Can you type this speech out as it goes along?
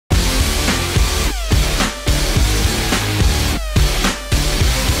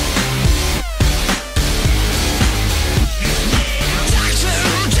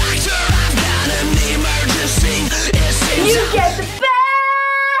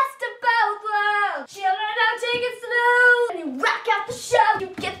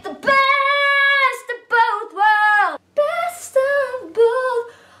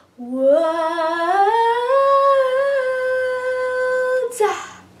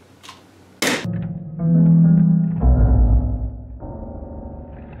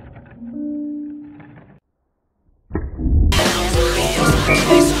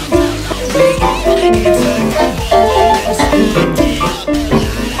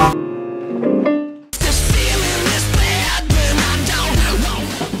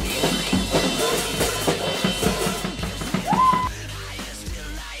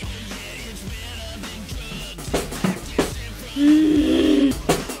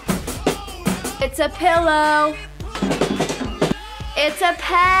It's a pillow. It's a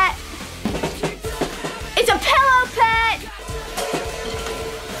pet. It's a pillow pet.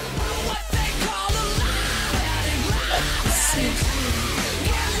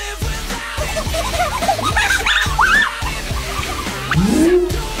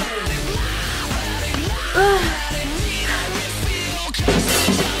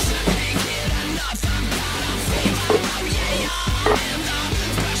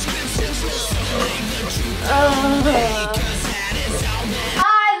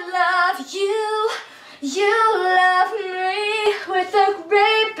 I love you, you love me, with a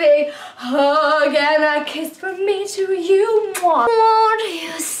great big hug and a kiss from me to you. Won't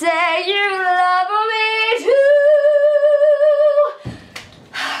you say you love me too?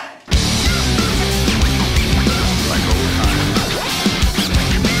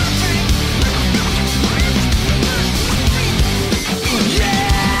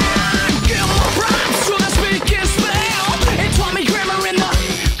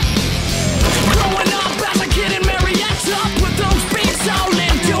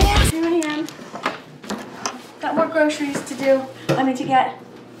 Got more groceries to do. I need to get